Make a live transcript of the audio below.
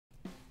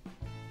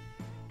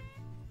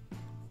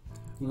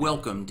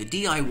Welcome to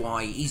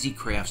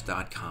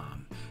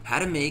DIYEasyCrafts.com. How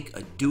to make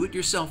a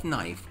do-it-yourself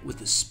knife with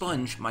the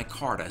Sponge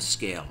Micarta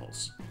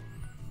scales.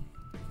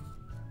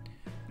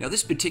 Now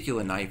this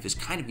particular knife is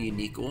kind of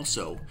unique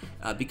also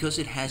because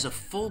it has a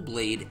full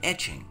blade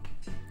etching.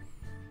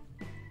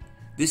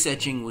 This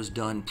etching was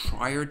done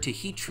prior to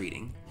heat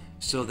treating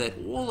so that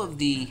all of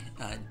the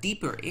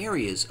deeper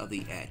areas of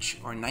the etch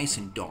are nice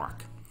and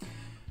dark.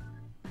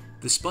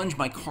 The Sponge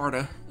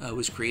Micarta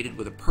was created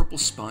with a purple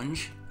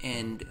sponge,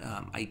 and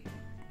I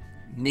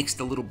mixed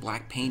a little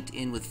black paint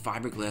in with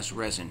fiberglass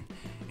resin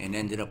and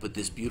ended up with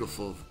this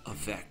beautiful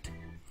effect.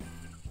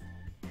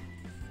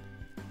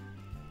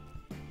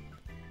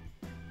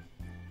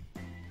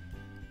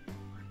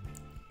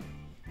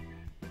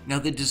 Now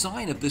the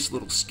design of this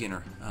little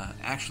skinner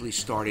actually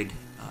started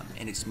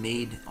and it's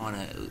made on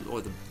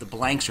the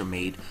blanks are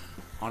made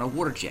on a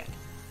water jet.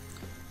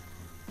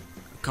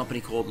 A company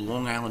called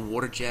Long Island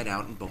Water Jet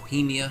out in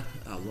Bohemia,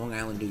 Long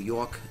Island, New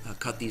York,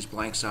 cut these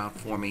blanks out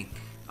for me.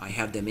 I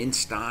have them in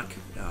stock.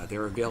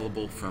 They're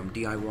available from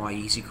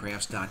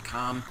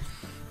DIYEasyCrafts.com.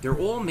 They're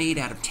all made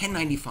out of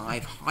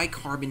 1095 high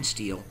carbon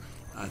steel,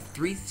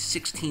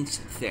 3/16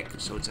 thick,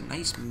 so it's a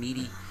nice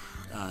meaty,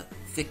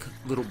 thick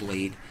little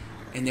blade,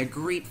 and they're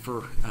great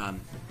for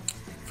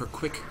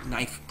quick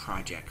knife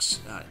projects.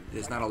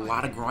 There's not a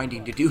lot of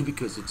grinding to do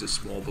because it's a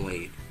small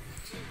blade.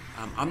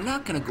 I'm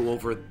not going to go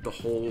over the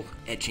whole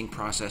etching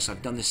process.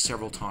 I've done this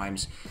several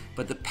times,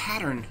 but the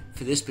pattern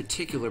for this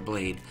particular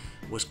blade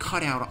was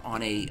cut out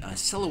on a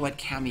Silhouette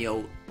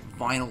Cameo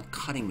vinyl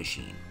cutting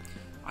machine.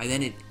 I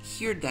then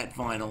adhered that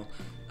vinyl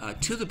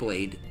to the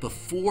blade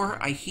before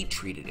I heat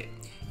treated it,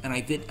 and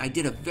I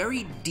did a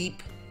very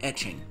deep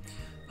etching.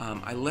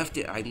 I left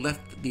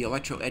the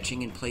electro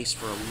etching in place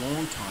for a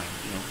long time,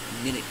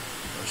 a minute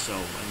or so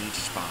on each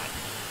spot,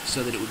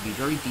 so that it would be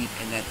very deep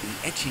and that the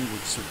etching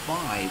would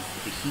survive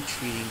the heat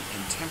treating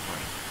and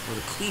tempering, or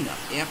the cleanup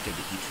after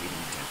the heat treating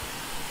and tempering.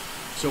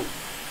 So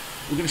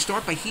we're going to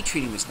start by heat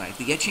treating this knife.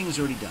 The etching is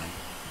already done.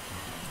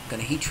 I'm going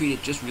to heat treat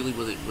it just really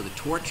with a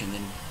torch and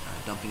then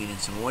dumping it in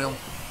some oil.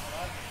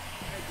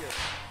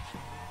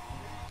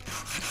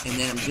 And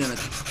then I'm going to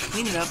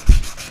clean it up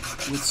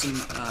with some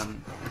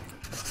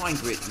fine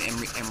grit and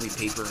emery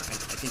paper.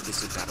 I think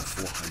this is about a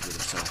 400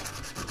 or so.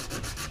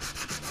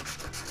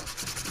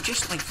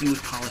 Just like you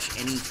would polish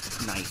any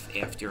knife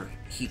after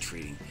heat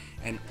treating.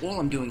 And all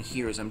I'm doing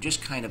here is I'm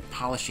just kind of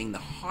polishing the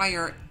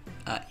higher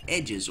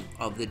edges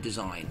of the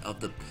design, of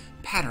the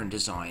pattern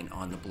design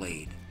on the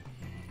blade.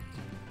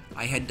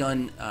 I had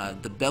done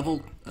the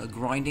bevel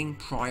grinding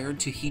prior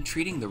to heat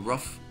treating, the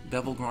rough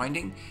bevel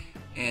grinding,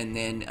 and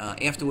then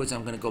afterwards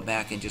I'm going to go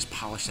back and just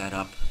polish that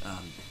up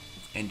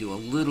and do a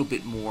little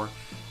bit more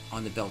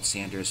on the belt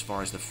sander as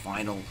far as the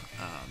final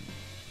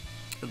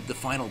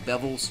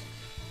bevels,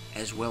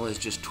 as well as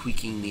just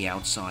tweaking the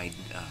outside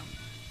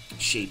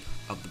shape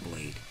of the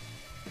blade.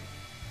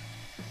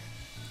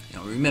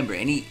 Now remember,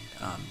 any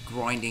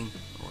grinding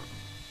or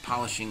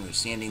polishing or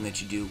sanding that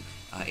you do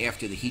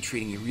after the heat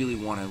treating, you really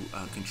want to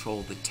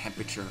control the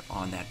temperature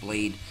on that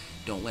blade.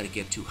 Don't let it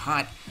get too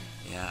hot.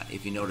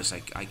 If you notice,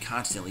 I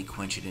constantly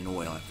quench it in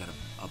oil. I've got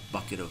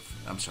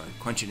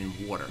quench it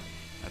in water.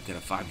 I've got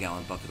a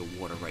 5-gallon bucket of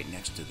water right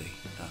next to the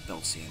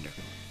belt sander.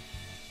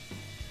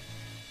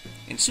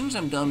 And as soon as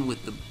I'm done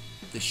with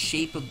the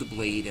shape of the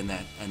blade and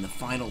the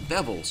final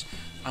bevels,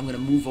 I'm going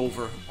to move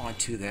over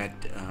onto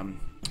that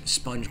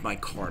Sponge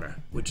Micarta,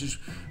 which is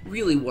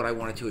really what I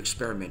wanted to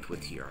experiment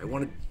with here. I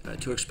wanted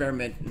to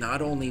experiment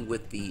not only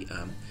with the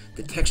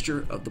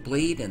texture of the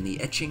blade and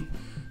the etching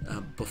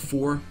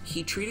before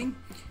heat treating,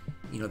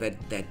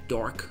 that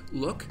dark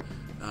look,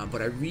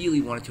 but I really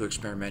wanted to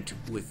experiment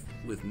with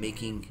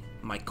making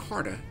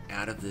micarta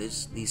out of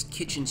these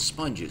kitchen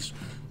sponges,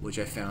 which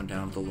I found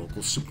down at the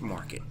local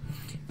supermarket.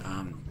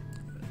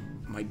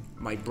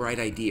 My bright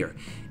idea.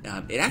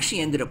 It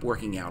actually ended up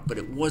working out, but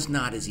it was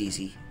not as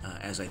easy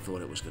as I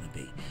thought it was going to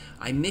be.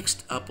 I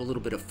mixed up a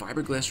little bit of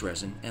fiberglass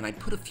resin, and I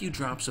put a few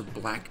drops of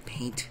black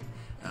paint,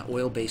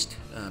 oil-based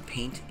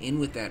paint, in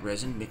with that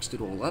resin, mixed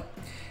it all up,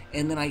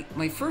 and then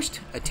my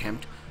first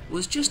attempt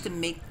was just to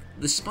make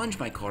the Sponge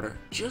Micarta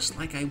just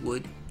like I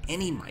would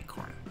any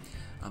micarta.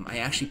 I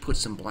actually put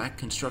some black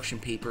construction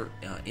paper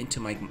into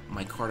my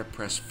micarta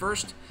press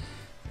first,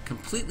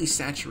 completely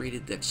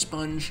saturated that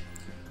sponge,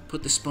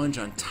 put the sponge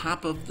on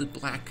top of the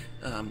black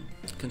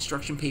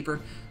construction paper,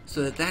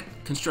 so that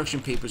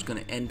construction paper is going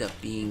to end up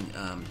being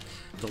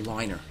the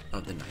liner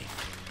of the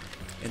knife.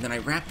 And then I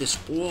wrap this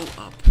all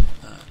up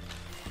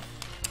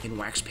in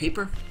wax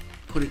paper,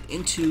 put it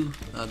into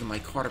the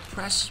micarta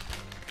press,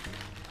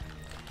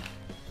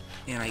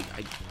 and I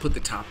put the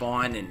top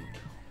on, and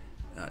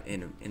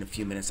in a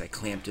few minutes I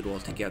clamped it all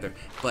together.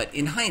 But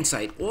in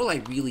hindsight, all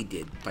I really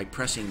did by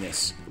pressing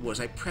this was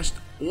I pressed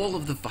all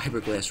of the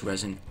fiberglass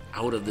resin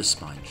out of the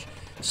sponge,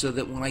 so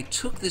that when I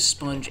took this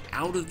sponge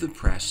out of the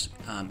press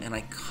and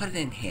I cut it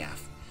in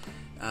half,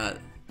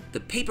 the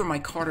paper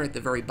micarta at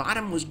the very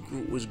bottom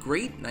was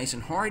great, nice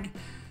and hard,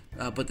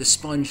 but the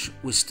sponge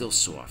was still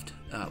soft.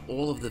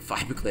 All of the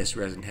fiberglass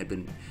resin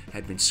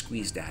had been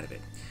squeezed out of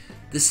it.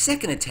 The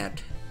second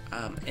attempt,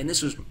 and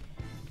this was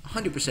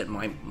 100%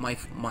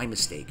 my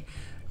mistake,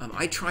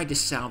 I tried to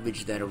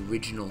salvage that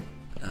original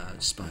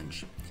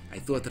sponge. I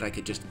thought that I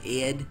could just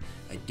add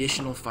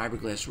additional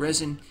fiberglass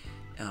resin.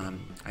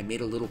 I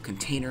made a little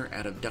container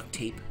out of duct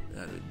tape,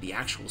 the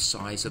actual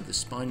size of the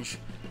sponge,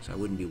 so I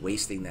wouldn't be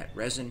wasting that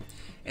resin.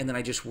 And then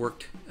I just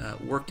worked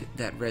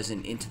that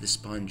resin into the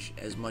sponge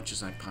as much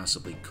as I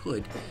possibly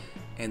could,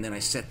 and then I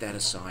set that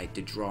aside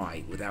to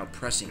dry without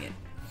pressing it.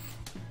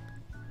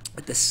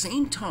 At the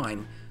same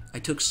time, I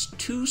took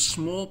two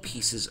small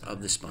pieces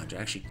of the sponge. I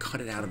actually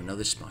cut it out of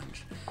another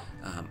sponge.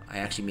 I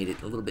actually made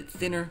it a little bit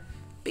thinner,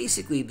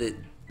 basically the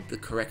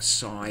correct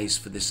size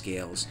for the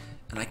scales,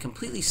 and I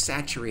completely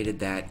saturated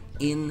that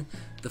in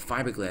the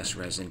fiberglass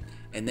resin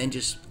and then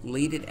just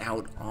laid it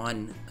out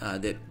on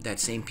that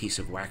same piece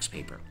of wax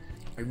paper.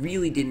 I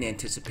really didn't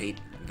anticipate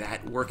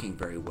that working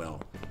very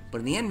well, but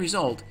in the end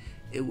result,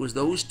 it was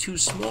those two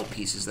small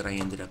pieces that I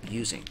ended up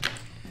using.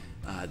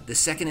 The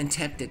second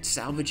attempt at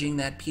salvaging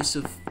that piece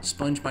of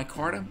Sponge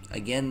Micarta,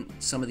 again,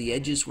 some of the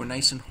edges were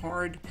nice and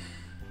hard,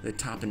 the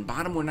top and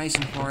bottom were nice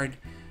and hard,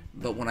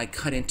 but when I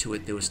cut into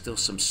it, there was still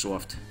some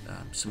soft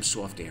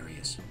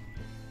areas.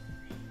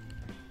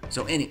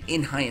 So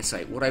in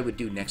hindsight, what I would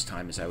do next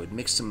time is I would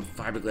mix some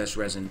fiberglass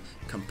resin,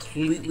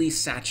 completely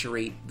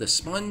saturate the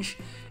sponge,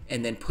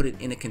 and then put it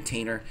in a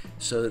container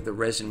so that the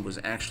resin was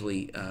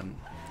actually,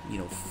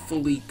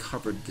 fully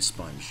covered the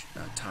sponge,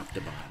 top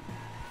to bottom.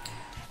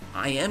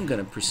 I am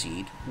going to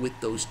proceed with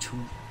those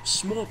two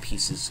small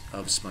pieces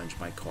of Sponge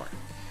Micarta,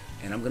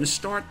 and I'm going to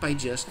start by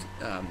just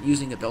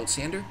using a belt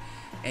sander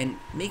and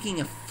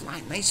making a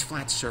nice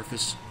flat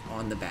surface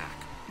on the back.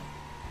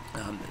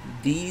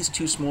 These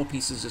two small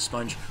pieces of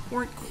sponge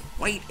weren't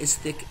quite as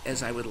thick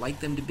as I would like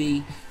them to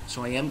be,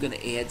 so I am going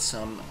to add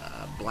some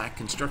black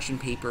construction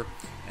paper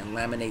and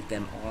laminate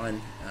them on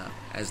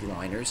as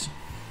liners.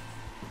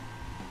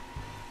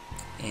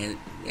 And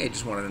I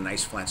just wanted a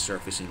nice flat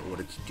surface in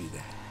order to do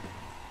that.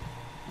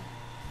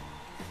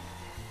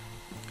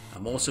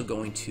 I'm also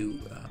going to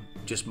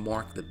just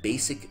mark the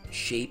basic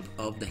shape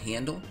of the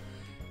handle,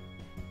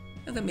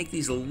 and then make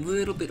these a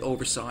little bit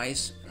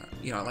oversized.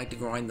 I like to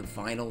grind the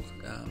vinyl.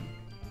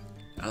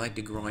 I like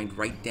to grind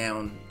right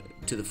down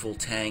to the full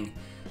tang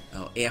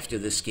after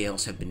the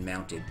scales have been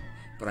mounted,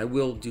 but I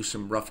will do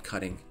some rough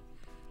cutting.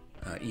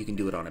 You can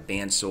do it on a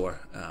bandsaw.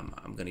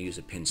 I'm going to use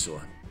a pin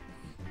saw.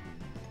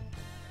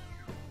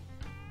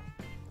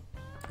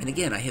 And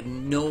again, I have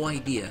no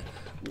idea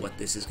what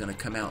this is going to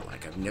come out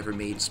like. I've never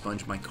made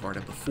Sponge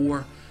Micarta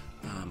before.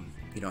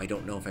 I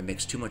don't know if I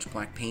mix too much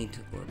black paint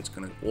or if it's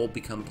going to all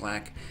become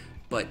black.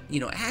 But,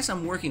 as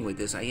I'm working with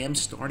this, I am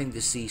starting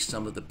to see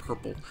some of the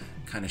purple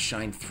kind of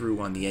shine through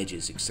on the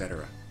edges,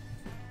 etc.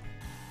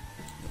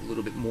 A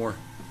little bit more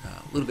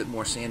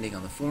sanding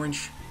on the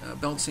 4-inch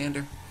belt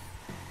sander.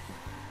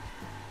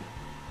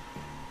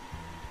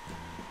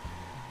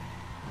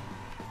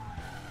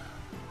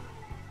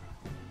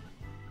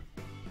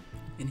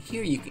 And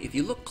here, if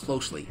you look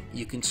closely,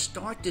 you can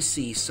start to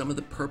see some of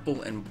the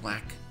purple and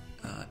black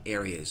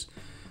areas.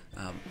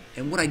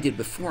 And what I did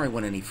before I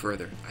went any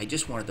further, I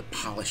just wanted to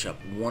polish up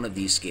one of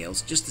these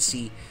scales just to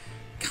see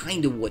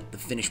kind of what the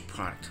finished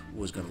product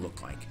was going to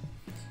look like.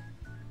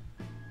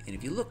 And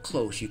if you look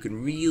close, you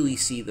can really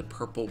see the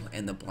purple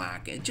and the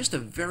black, and just a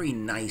very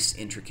nice,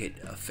 intricate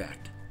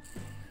effect.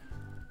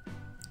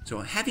 So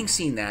having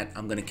seen that,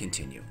 I'm going to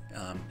continue.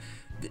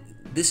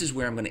 This is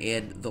where I'm going to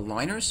add the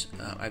liners.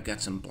 I've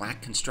got some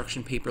black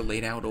construction paper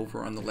laid out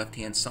over on the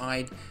left-hand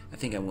side. I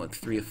think I want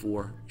 3 or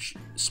 4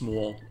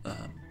 small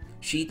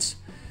sheets.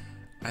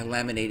 I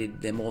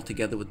laminated them all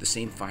together with the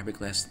same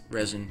fiberglass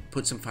resin,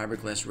 put some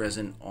fiberglass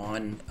resin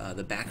on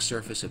the back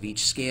surface of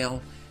each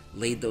scale,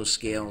 laid those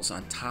scales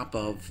on top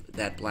of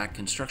that black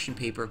construction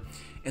paper,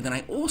 and then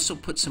I also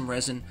put some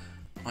resin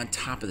on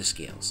top of the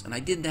scales. And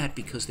I did that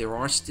because there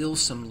are still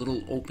some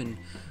little open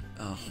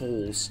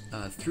holes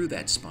through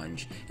that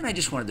sponge, and I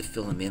just wanted to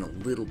fill them in a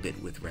little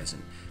bit with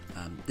resin.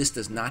 This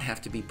does not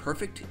have to be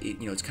perfect.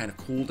 It's kind of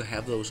cool to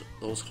have those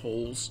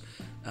holes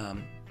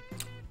on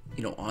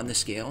the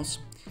scales.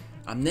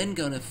 I'm then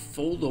going to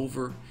fold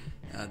over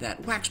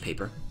that wax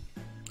paper,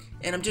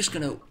 and I'm just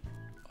going to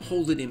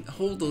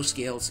hold those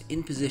scales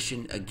in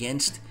position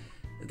against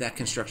that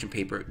construction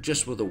paper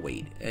just with a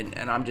weight. And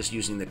I'm just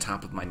using the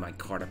top of my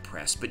micarta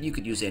press, but you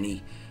could use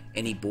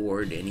any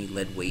board, any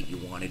lead weight you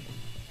wanted.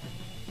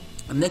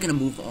 I'm then going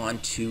to move on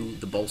to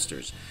the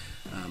bolsters.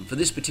 For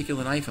this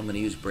particular knife, I'm going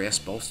to use brass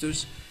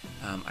bolsters.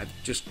 I've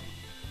just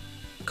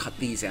cut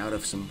these out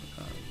of some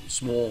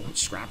small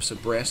scraps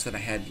of brass that I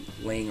had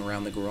laying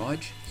around the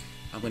garage.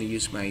 I'm going to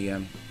use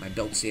my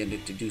belt sander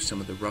to do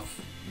some of the rough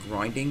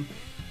grinding.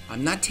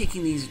 I'm not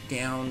taking these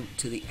down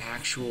to the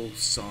actual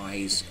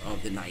size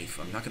of the knife.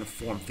 I'm not going to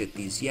form fit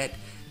these yet,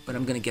 but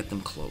I'm going to get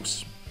them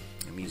close.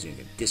 I'm using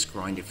a disc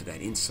grinder for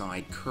that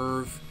inside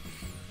curve.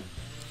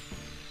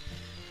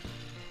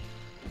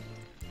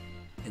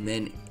 And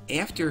then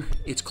after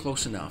it's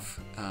close enough,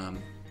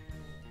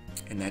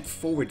 and that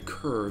forward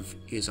curve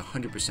is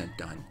 100%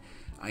 done.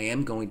 I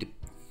am going to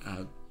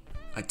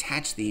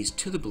attach these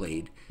to the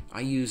blade.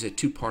 I use a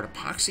 2-part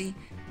epoxy,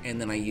 and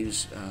then I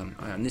use,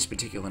 on this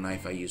particular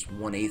knife, I used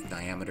 1/8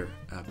 diameter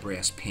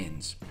brass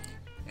pins.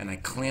 And I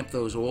clamp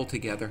those all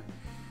together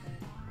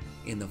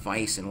in the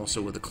vise and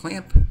also with a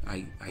clamp.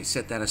 I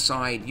set that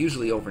aside,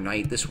 usually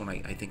overnight. This one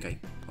I think I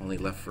only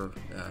left for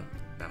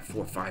about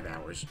 4 or 5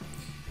 hours.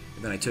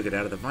 And then I took it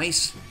out of the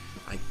vise.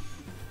 I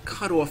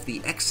cut off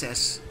the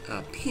excess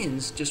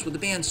pins just with a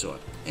bandsaw.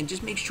 And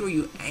just make sure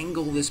you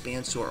angle this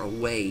bandsaw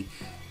away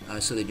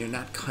so that you're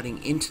not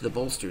cutting into the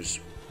bolsters,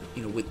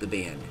 with the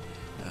band.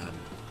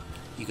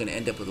 You're going to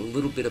end up with a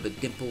little bit of a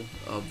dimple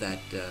of that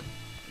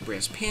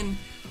brass pin,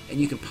 and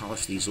you can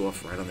polish these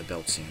off right on the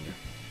belt sander.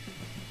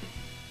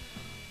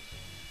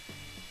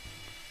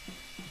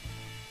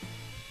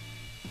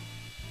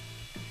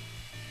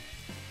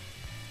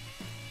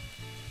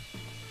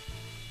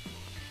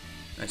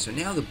 Alright, so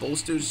now the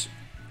bolsters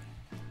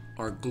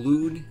are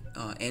glued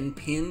and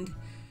pinned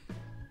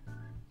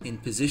in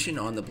position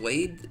on the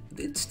blade.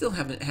 They still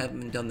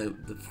haven't done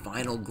the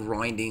final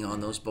grinding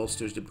on those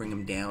bolsters to bring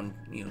them down,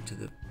 to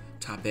the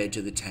top edge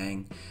of the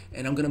tang.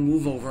 And I'm going to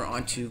move over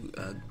onto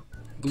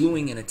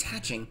gluing and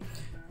attaching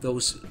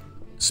those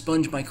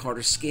Sponge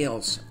Micarta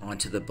scales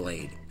onto the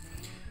blade.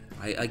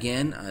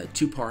 Again, a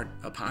 2-part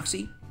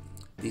epoxy.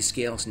 These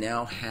scales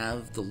now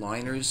have the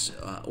liners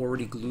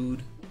already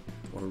glued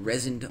or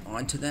resined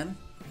onto them,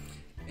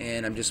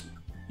 and I'm just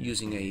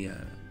using a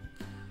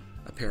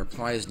pair of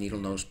pliers, needle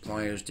nose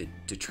pliers,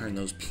 to turn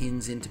those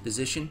pins into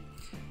position.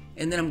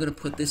 And then I'm going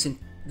to put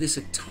this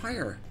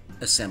entire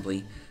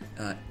assembly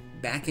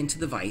back into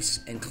the vise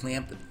and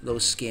clamp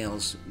those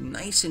scales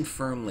nice and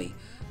firmly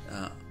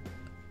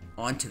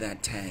onto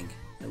that tang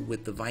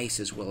with the vise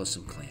as well as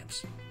some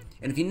clamps.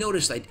 And if you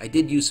noticed, I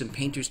did use some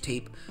painter's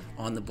tape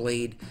on the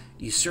blade.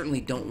 You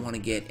certainly don't want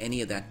to get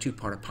any of that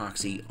 2-part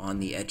epoxy on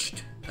the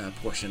etched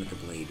portion of the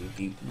blade. It would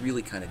be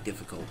really kind of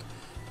difficult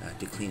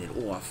to clean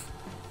it off.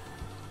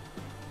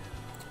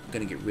 I'm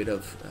going to get rid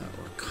of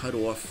or cut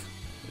off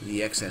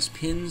the excess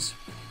pins,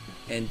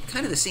 and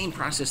kind of the same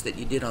process that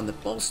you did on the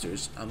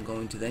bolsters. I'm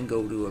going to then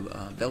go to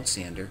a belt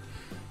sander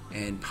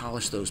and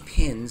polish those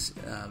pins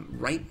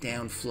right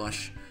down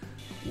flush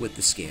with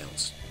the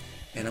scales.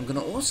 And I'm going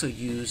to also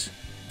use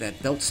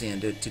that belt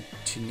sander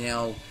to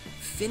now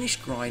finish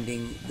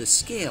grinding the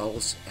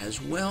scales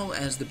as well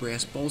as the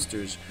brass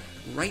bolsters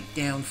right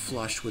down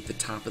flush with the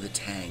top of the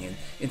tang, and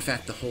in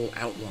fact the whole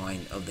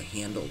outline of the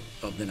handle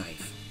of the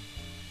knife.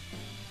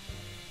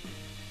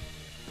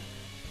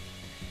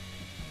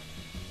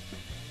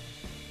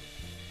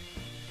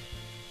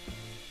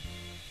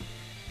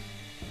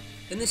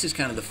 And this is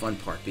kind of the fun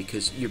part,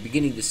 because you're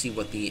beginning to see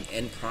what the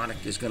end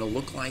product is going to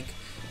look like.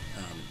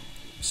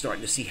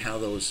 Starting to see how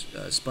those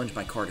Sponge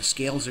Micarta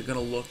scales are going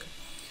to look,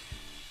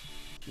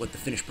 what the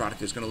finished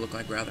product is going to look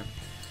like, rather.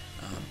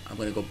 I'm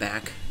going to go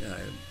back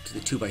to the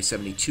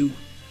 2x72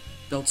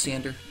 belt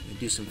sander and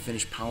do some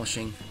finish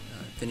polishing,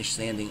 finish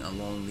sanding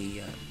along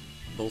the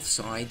both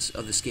sides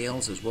of the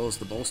scales as well as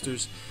the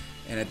bolsters.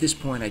 And at this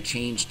point I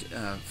changed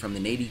from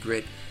the 80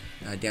 grit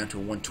down to a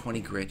 120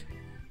 grit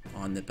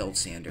on the belt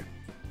sander.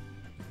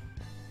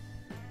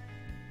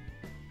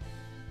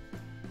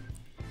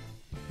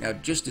 Now,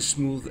 just to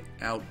smooth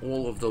out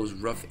all of those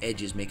rough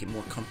edges, make it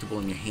more comfortable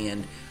in your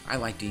hand, I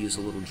like to use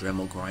a little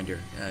Dremel grinder.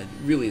 It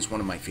really is one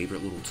of my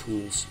favorite little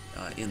tools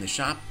in the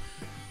shop.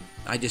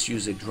 I just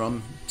use a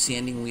drum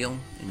sanding wheel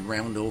and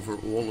round over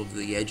all of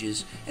the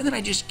edges, and then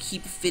I just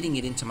keep fitting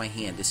it into my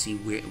hand to see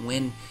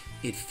when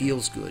it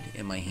feels good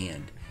in my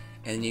hand.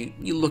 And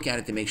you look at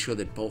it to make sure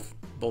that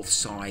both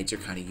sides are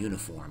kind of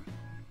uniform.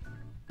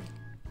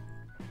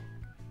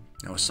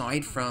 Now,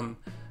 aside from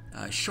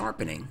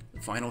sharpening,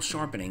 final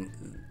sharpening,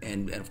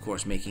 and of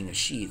course making a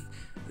sheath,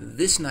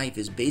 this knife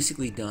is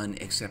basically done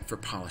except for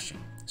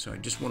polishing. So I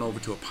just went over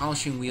to a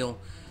polishing wheel,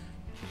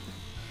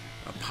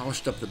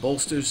 polished up the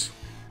bolsters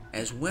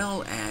as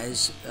well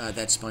as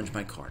that Sponge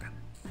Micarta.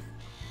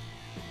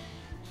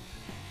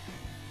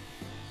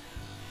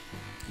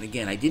 And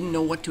again, I didn't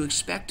know what to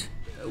expect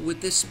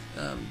with this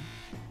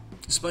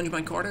Sponge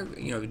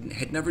Micarta.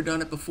 Had never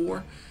done it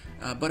before.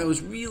 But I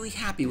was really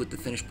happy with the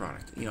finished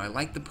product. I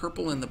like the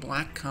purple and the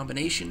black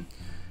combination.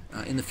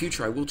 In the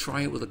future, I will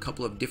try it with a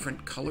couple of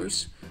different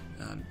colors.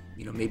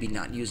 Maybe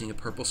not using a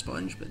purple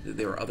sponge, but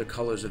there are other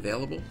colors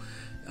available.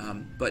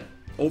 But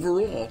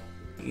overall,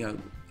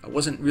 I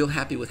wasn't real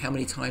happy with how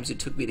many times it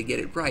took me to get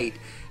it right,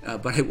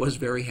 but I was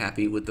very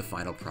happy with the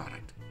final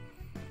product.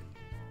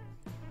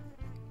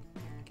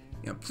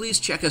 Please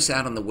check us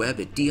out on the web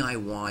at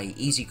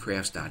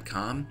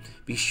DIYEasyCrafts.com.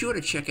 Be sure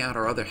to check out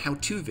our other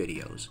how-to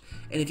videos.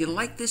 And if you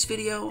like this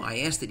video, I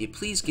ask that you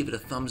please give it a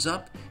thumbs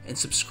up and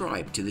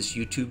subscribe to this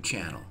YouTube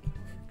channel.